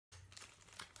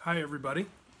Hi everybody,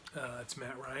 it's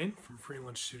Matt Ryan from Free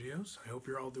Lunch Studios. I hope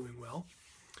you're all doing well.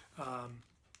 Got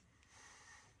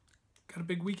a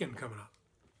big weekend coming up.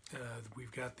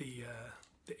 We've got the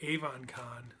Avon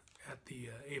Con at the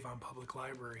Avon Public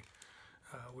Library,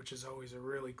 which is always a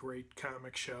really great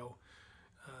comic show.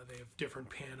 They have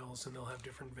different panels and they'll have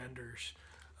different vendors.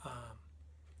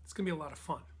 It's going to be a lot of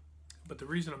fun. But the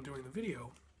reason I'm doing the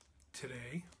video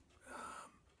today,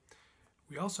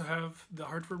 we also have the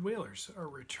Hartford Wailers are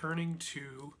returning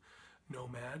to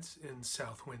Nomads in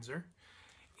South Windsor,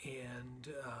 and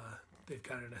they've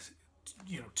got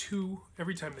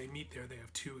every time they meet there, they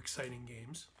have two exciting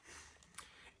games.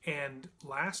 And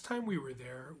last time we were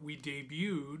there, we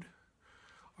debuted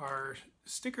our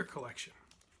sticker collection,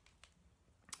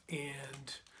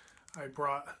 and I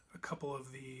brought a couple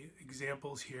of the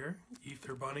examples here: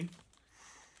 Ether Bunny,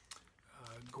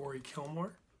 Gory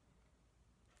Kilmore,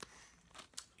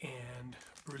 and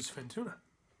Bruce Fintuna.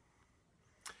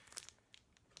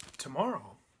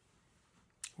 Tomorrow,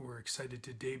 we're excited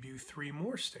to debut 3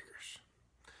 more stickers,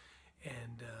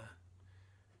 and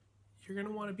you're going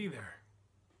to want to be there,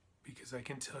 because I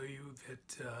can tell you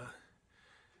that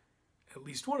at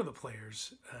least one of the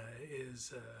players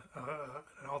is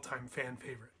an all-time fan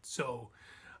favorite. So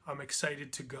I'm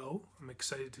excited to go. I'm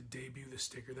excited to debut the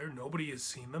sticker there. Nobody has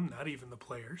seen them, not even the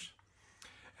players.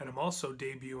 And I'm also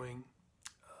debuting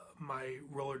my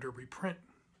roller derby print,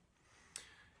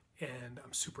 and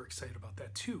I'm super excited about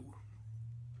that too.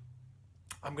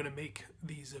 I'm going to make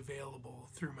these available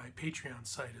through my Patreon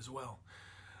site as well.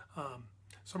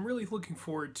 So I'm really looking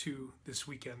forward to this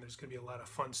weekend. There's going to be a lot of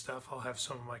fun stuff. I'll have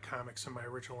some of my comics and my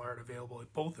original art available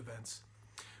at both events,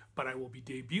 but I will be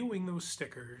debuting those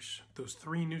stickers, those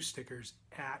 3 new stickers,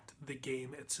 at the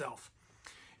game itself.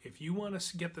 If you want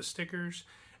to get the stickers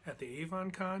at the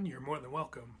Avon Con, you're more than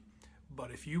welcome.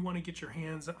 But if you want to get your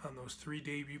hands on those 3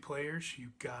 debut players,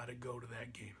 you gotta go to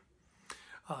that game.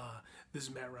 This is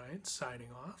Matt Ryan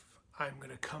signing off. I'm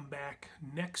gonna come back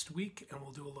next week and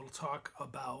we'll do a little talk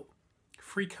about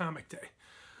Free Comic Day.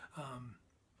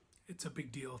 It's a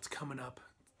big deal. It's coming up.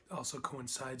 Also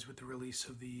coincides with the release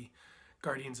of the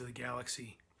Guardians of the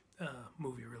Galaxy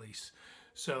movie release.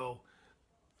 So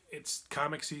it's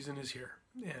comic season is here,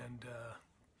 and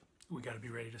we got to be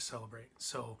ready to celebrate.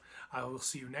 So I will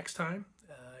see you next time.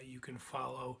 You can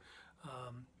follow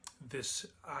this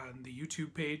on the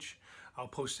YouTube page. I'll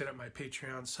post it at my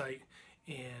Patreon site,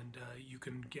 and you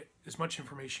can get as much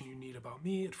information you need about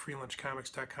me at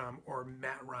freelunchcomics.com or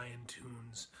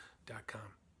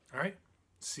mattryantunes.com. All right,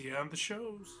 see you on the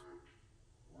shows.